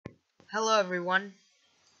Hello everyone.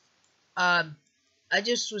 I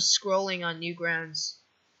just was scrolling on Newgrounds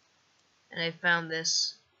and I found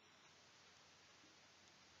this.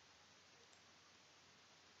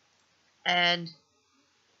 And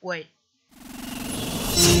wait.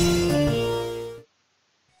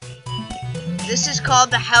 This is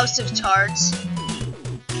called the House of Tards.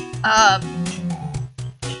 I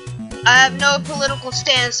have no political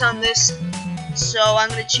stance on this, so I'm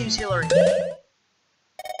gonna choose Hillary.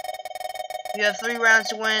 You have 3 rounds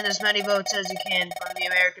to win as many votes as you can from the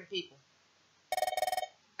American people.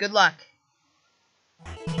 Good luck.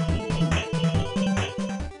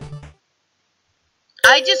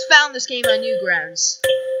 I just found this game on Newgrounds.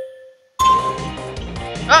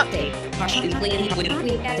 Oh!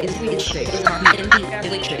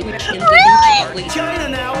 Really? China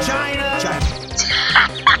now! China!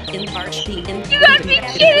 You gotta be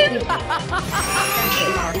kidding!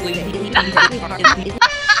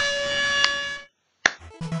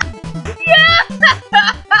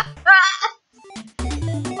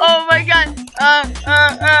 Oh my god!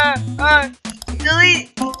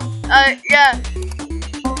 Delete. Yeah,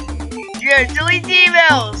 delete the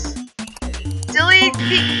emails. Delete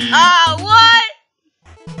the. What?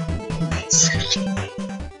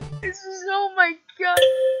 This is. Oh my god.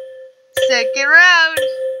 Second round.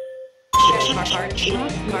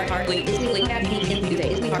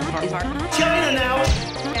 China now!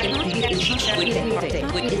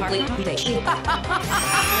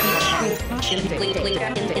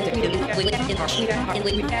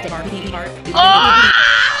 Oh!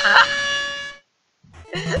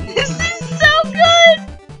 This is so good!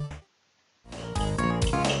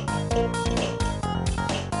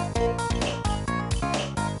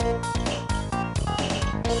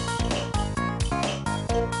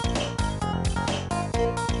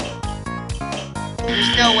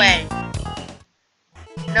 There's no way.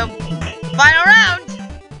 Nope. Final round!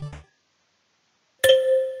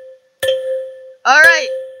 Alright.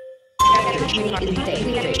 China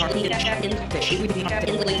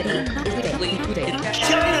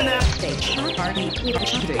now!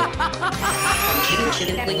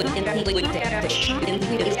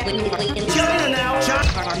 China now!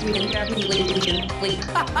 China now!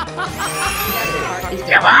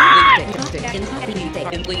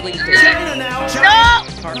 No!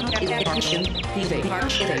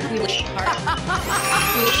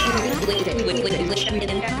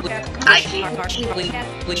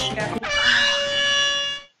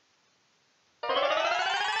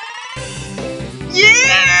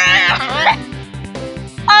 Yeah!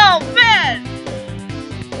 Oh man!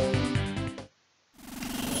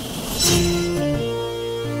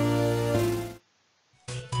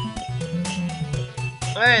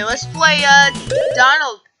 Alright, let's play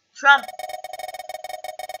Donald Trump.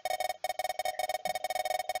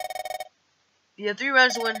 You have 3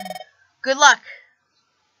 rounds to win. Good luck.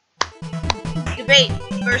 Debate,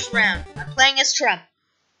 first round. I'm playing as Trump.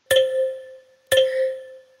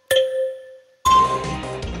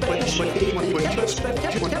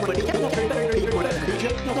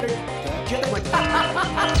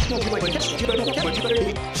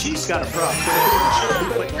 She's got a problem.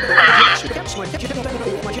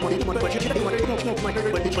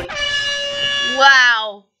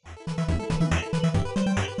 Wow.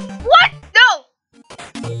 What? No!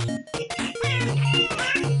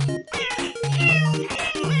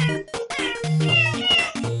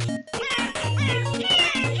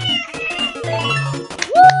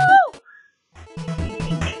 Woo!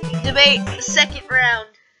 Debate, second round.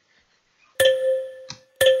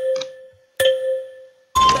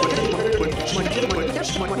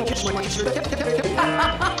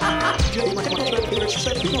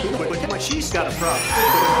 She's got a problem.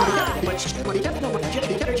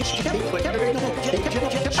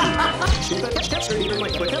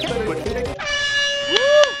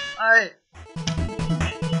 Alright.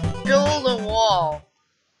 Build a wall.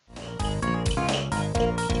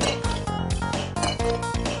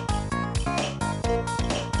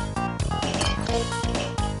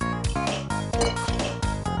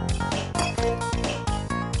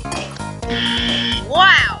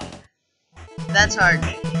 Wow! That's hard.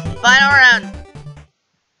 Final round.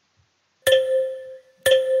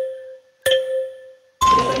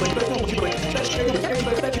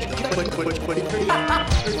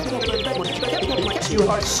 You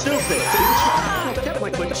are stupid.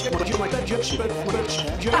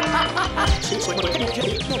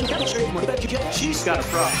 She's got a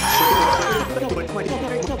problem.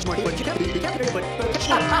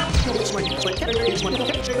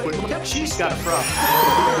 She's got a problem.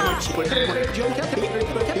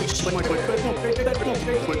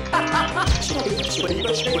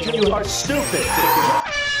 You are stupid.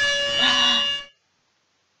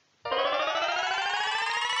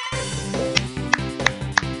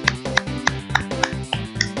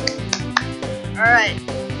 Alright.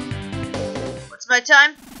 What's my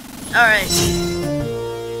time? Alright.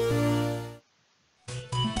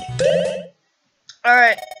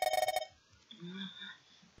 Alright.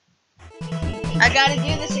 I gotta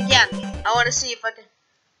do this again. I wanna see if I can.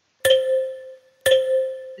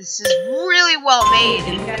 This is really well made.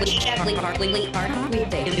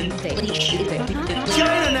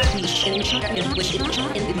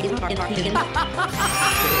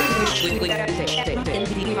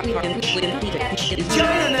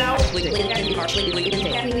 China now.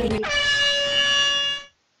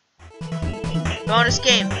 Bonus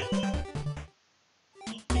game.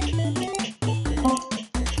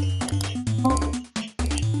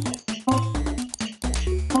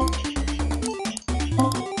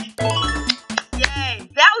 Yay,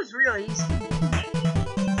 that was really easy.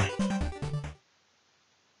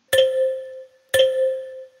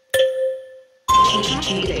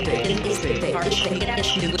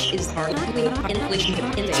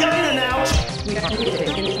 China now.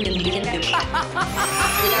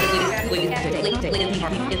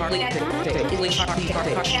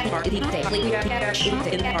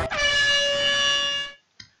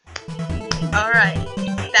 Alright,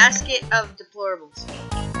 basket of deplorables.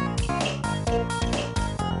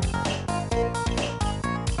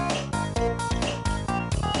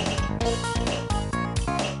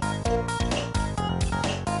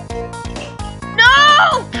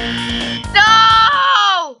 No! No!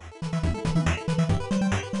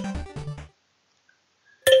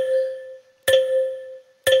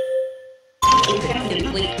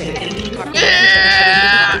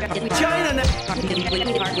 China now.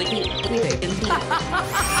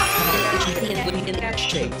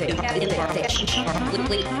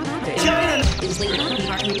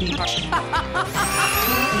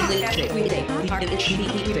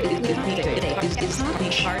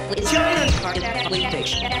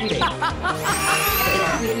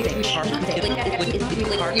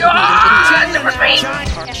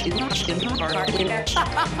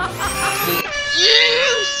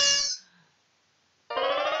 Yes!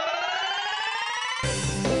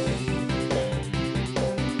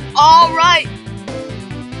 Alright.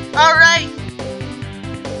 Alright.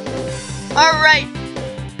 Alright.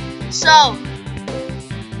 So,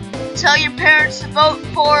 tell your parents to vote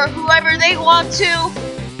for whoever they want to.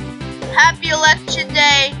 Happy election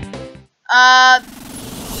day.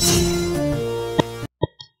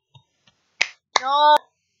 No.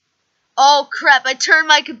 Oh crap, I turned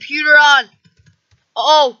my computer on.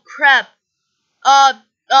 Oh crap.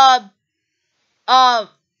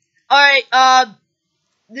 Alright,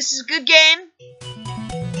 this is a good game.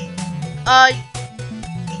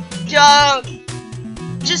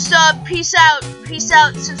 Just peace out,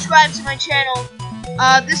 subscribe to my channel.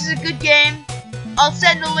 This is a good game. I'll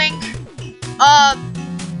send a link.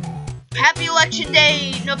 Happy election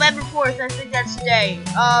day, November 4th, I think that's the day.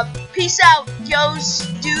 Peace out, yos,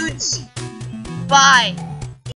 dudes. Bye.